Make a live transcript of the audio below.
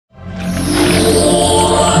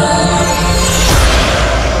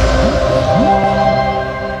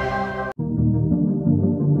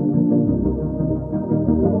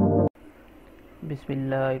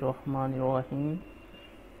Bismillahirrahmanirrahim.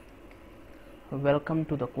 Welcome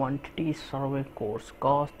to the quantity survey course,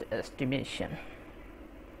 cost estimation.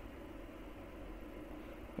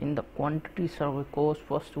 In the quantity survey course,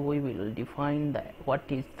 first we will define what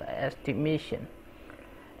is the estimation.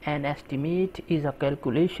 An estimate is a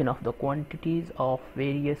calculation of the quantities of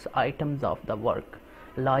various items of the work,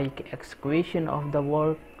 like excavation of the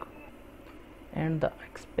work and the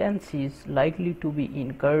expenses likely to be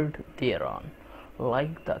incurred thereon,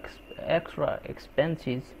 like the extra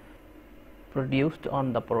expenses produced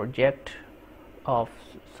on the project of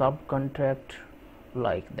subcontract,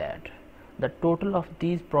 like that. The total of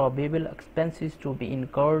these probable expenses to be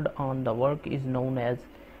incurred on the work is known as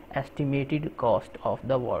estimated cost of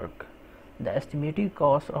the work. The estimated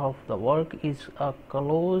cost of the work is a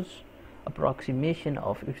close approximation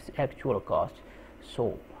of its actual cost.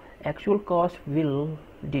 So, actual cost will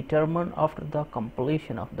determine after the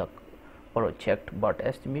completion of the project, but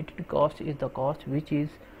estimated cost is the cost which is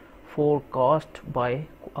forecast by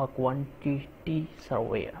a quantity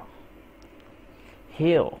surveyor.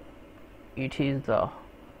 Here it is the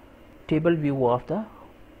table view of the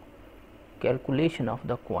calculation of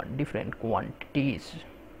the different quantities.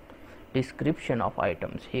 Description of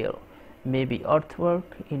items here may be earthwork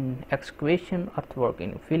in excavation, earthwork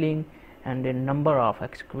in filling, and a number of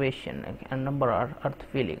excavation and number of earth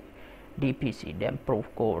filling, DPC, damp proof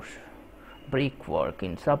course, brickwork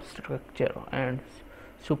in substructure and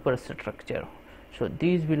superstructure. So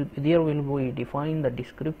there will be define the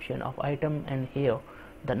description of item, and here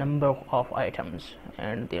the number of items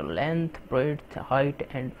and their length, breadth, height,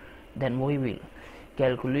 and then we will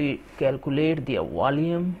calculate their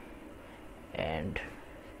volume and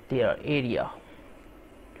their area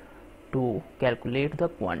to calculate the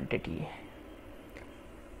quantity.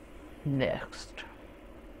 Next,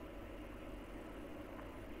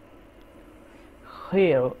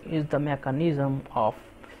 here is the mechanism of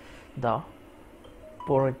the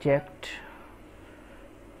project.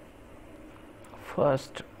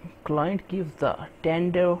 First, client gives the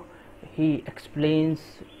tender. He explains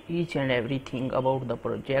each and everything about the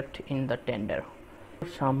project in the tender.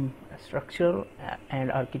 Some structural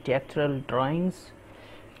and architectural drawings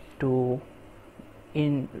to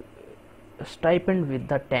in stipend with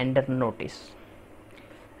the tender notice,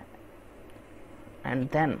 and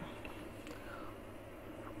then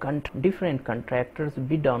different contractors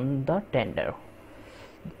bid on the tender.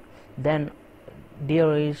 Then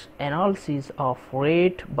there is analysis of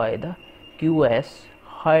rate by the QS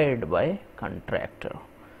hired by contractor,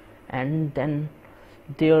 and then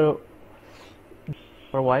they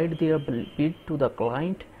provide their bid to the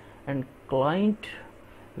client, and client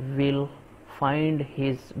will find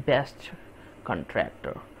his best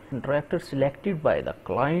contractor. Contractor selected by the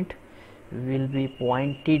client will be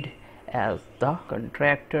appointed as the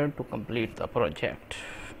contractor to complete the project.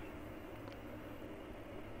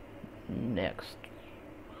 Next,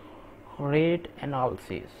 rate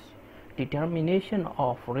analysis. Determination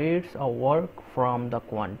of rates of work from the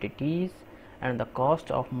quantities and the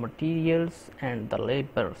cost of materials and the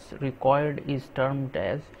labors required is termed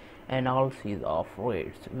as analysis of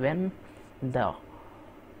rates. When the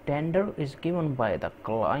tender is given by the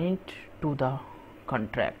client to the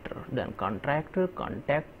contractor, then contractor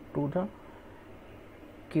contact to the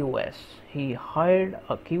QS. He hired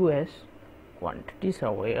a QS, quantity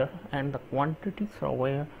surveyor, and the quantity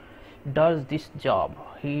surveyor does this job.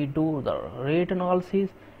 He do the rate analysis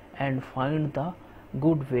and find the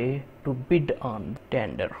good way to bid on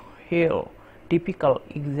tender. Here typical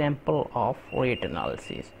example of rate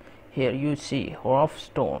analysis. Here you see rough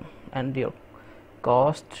stone and their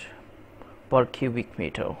cost per cubic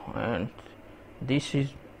meter, and this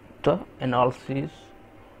is the analysis,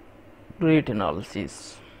 rate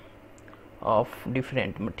analysis of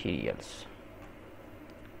different materials.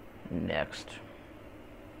 Next,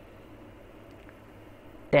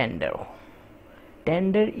 tender.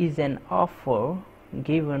 Tender is an offer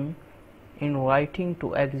given in writing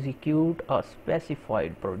to execute a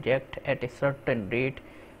specified project at a certain rate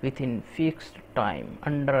within fixed time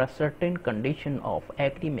under a certain condition of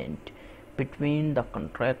agreement between the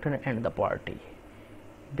contractor and the party,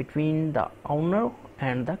 between the owner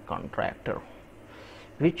and the contractor,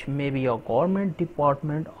 which may be a government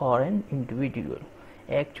department or an individual.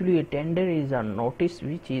 Actually, a tender is a notice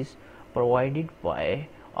which is provided by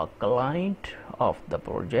a client of the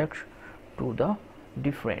project to the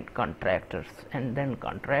different contractors, and then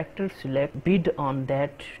contractors select bid on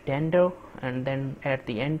that tender, and then at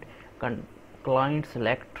the end client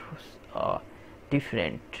selects a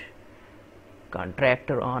different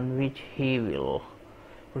contractor on which he will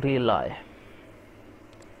rely.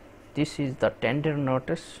 This is the tender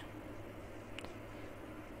notice.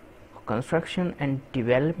 Construction and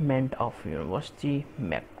development of University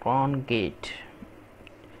Macron Gate.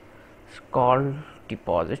 Skull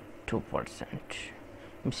deposit 2%.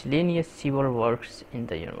 Miscellaneous civil works in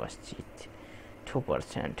the university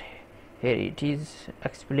 2%. Here it is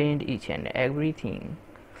explained each and everything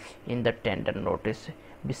in the tender notice.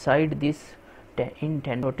 Beside this, in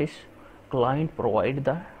tender notice, client provide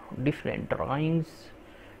the different drawings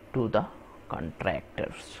to the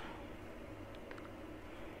contractors.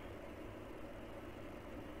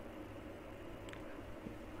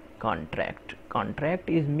 Contract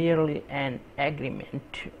is merely an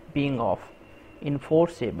agreement being of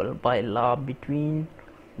enforceable by law between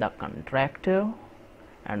the contractor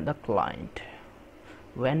and the client.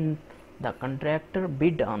 When the contractor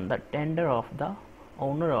bid on the tender of the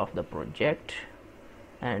owner of the project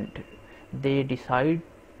and they decide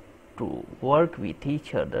to work with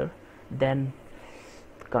each other, then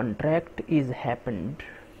contract is happened.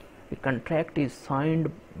 The contract is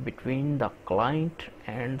signed between the client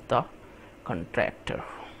and the contractor.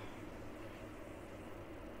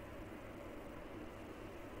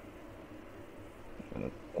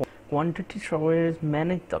 Quantity surveyors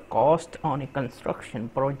manage the cost on a construction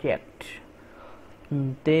project.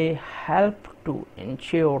 They help to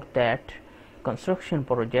ensure that construction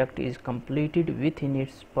project is completed within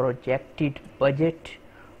its projected budget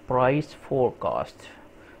price forecast.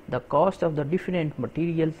 The cost of the different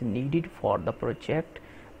materials needed for the project,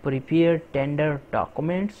 prepare tender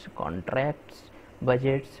documents, contracts,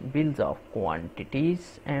 budgets, bills of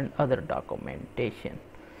quantities and other documentation.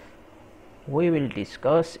 We will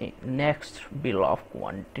discuss in next bill of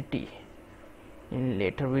quantity in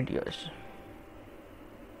later videos.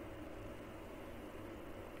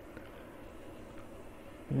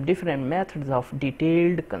 Different methods of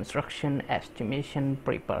detailed construction estimation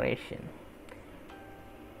preparation.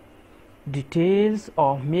 Details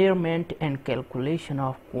of measurement and calculation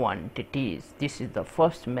of quantities. This is the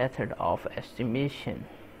first method of estimation.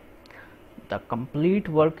 The complete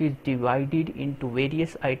work is divided into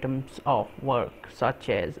various items of work such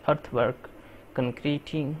as earthwork,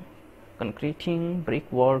 concreting,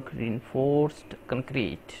 brickwork, reinforced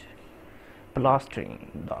concrete,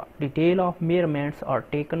 plastering. The detail of measurements are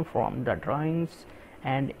taken from the drawings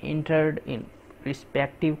and entered in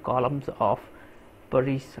respective columns of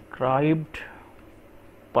prescribed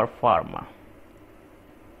performa.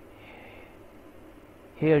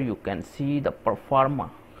 Here you can see the performa.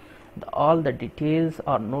 All the details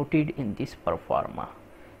are noted in this performa.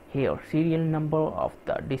 Here serial number of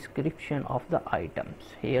the description of the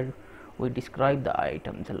items. Here we describe the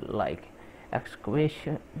items like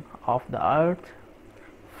excavation of the earth,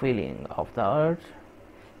 filling of the earth,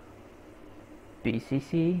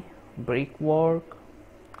 PCC, brickwork,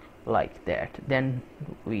 like that. Then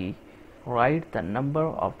we write the number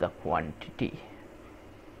of the quantity,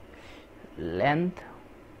 length,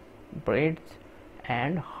 breadth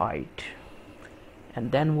and height,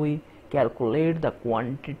 and then we calculate the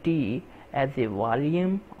quantity as a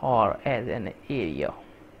volume or as an area.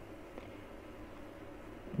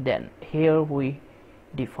 Then here we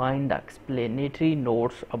define the explanatory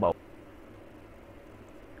notes about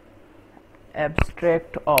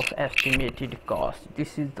abstract of estimated cost.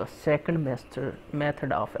 This is the second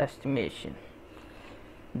method of estimation.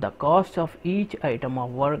 The cost of each item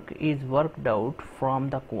of work is worked out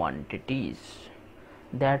from the quantities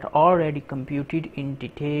that are already computed in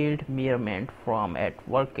detailed measurement from at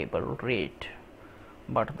workable rate,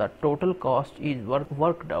 but the total cost is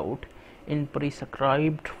worked out in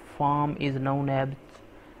prescribed form is known as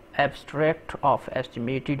abstract of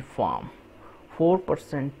estimated form.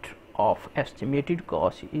 4% of estimated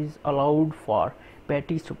cost is allowed for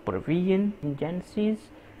petty supervision, contingencies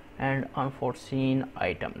and unforeseen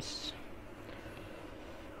items.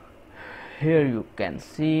 Here you can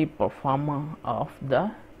see performance of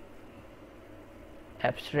the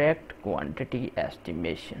abstract quantity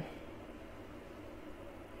estimation.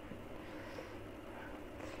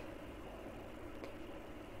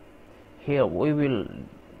 Here we will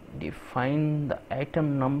define the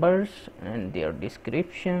item numbers and their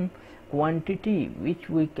description, quantity which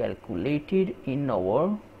we calculated in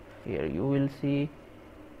our, here you will see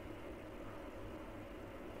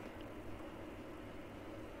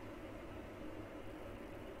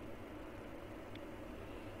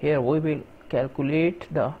here we will calculate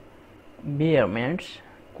the measurements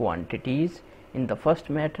quantities in the first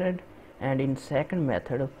method, and in second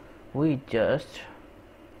method we just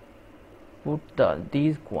put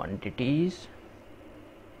these quantities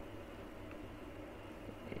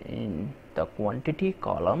in the quantity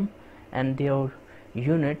column and their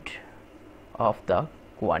unit of the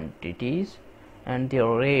quantities and their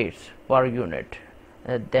rates per unit.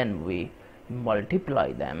 Then we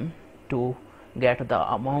multiply them to get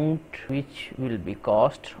the amount which will be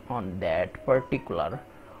cost on that particular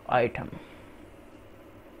item.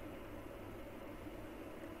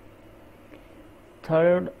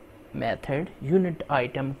 Third method, unit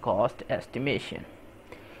item cost estimation.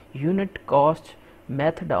 Unit cost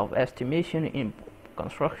method of estimation in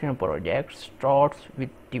construction projects starts with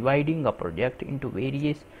dividing a project into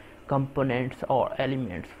various components or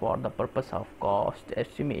elements for the purpose of cost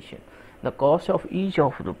estimation. The cost of each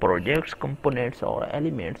of the project's components or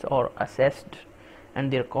elements are assessed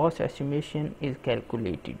and their cost estimation is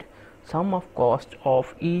calculated. Sum of cost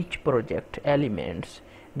of each project elements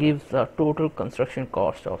gives the total construction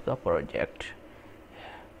cost of the project.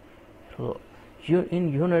 So,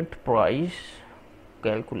 in unit price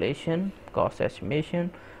calculation, cost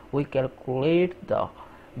estimation, we calculate the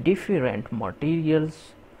different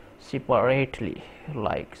materials separately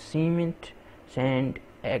like cement, sand,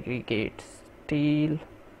 aggregate, steel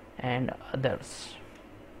and others.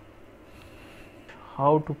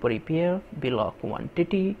 How to prepare bill of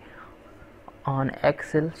quantity on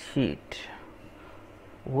Excel sheet.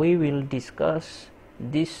 We will discuss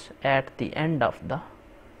this at the end of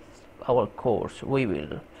our course. We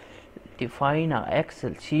will define an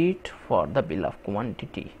Excel sheet for the bill of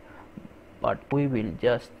quantity, but we will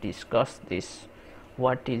just discuss this,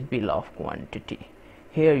 what is bill of quantity.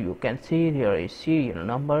 Here you can see there is serial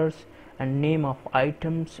numbers and name of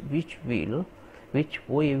items which we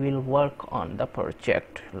will work on the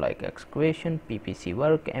project, like excavation, PPC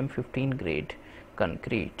work, M15 grade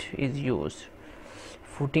concrete is used,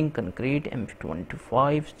 footing concrete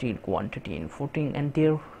M25, steel quantity in footing, and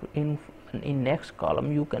there in next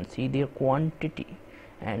column you can see their quantity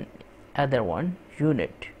and other one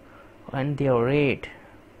unit and their rate.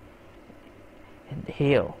 And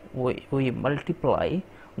here we multiply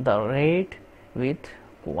the rate with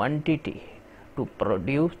quantity to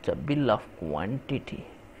produce the bill of quantity,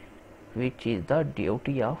 which is the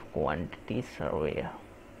duty of quantity surveyor.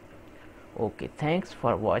 Okay, thanks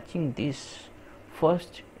for watching this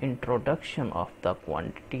first introduction of the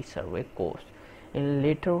quantity survey course. In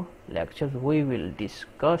later lectures we will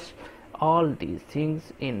discuss all these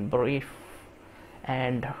things in brief,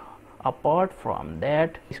 and apart from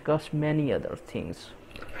that discuss many other things.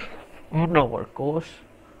 In our course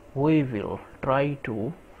we will try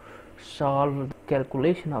to solve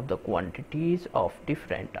calculation of the quantities of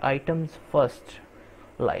different items first,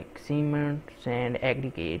 like cement, sand,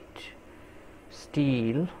 aggregate,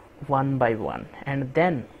 steel, one by one, and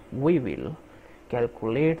then we will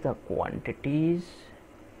calculate the quantities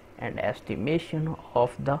and estimation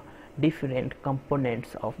of the different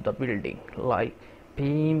components of the building, like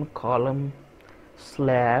beam, column,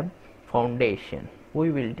 slab, foundation.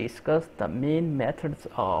 We will discuss the main methods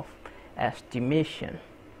of estimation,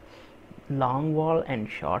 long wall and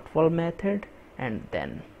short wall method, and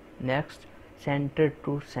then next center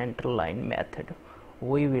to center line method.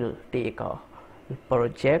 We will take a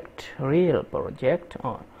real project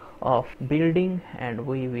of building, and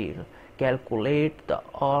we will calculate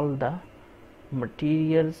all the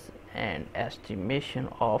materials and estimation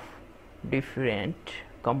of different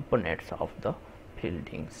components of the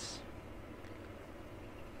buildings.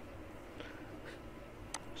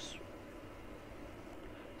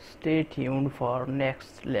 Stay tuned for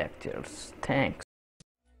next lectures. Thanks.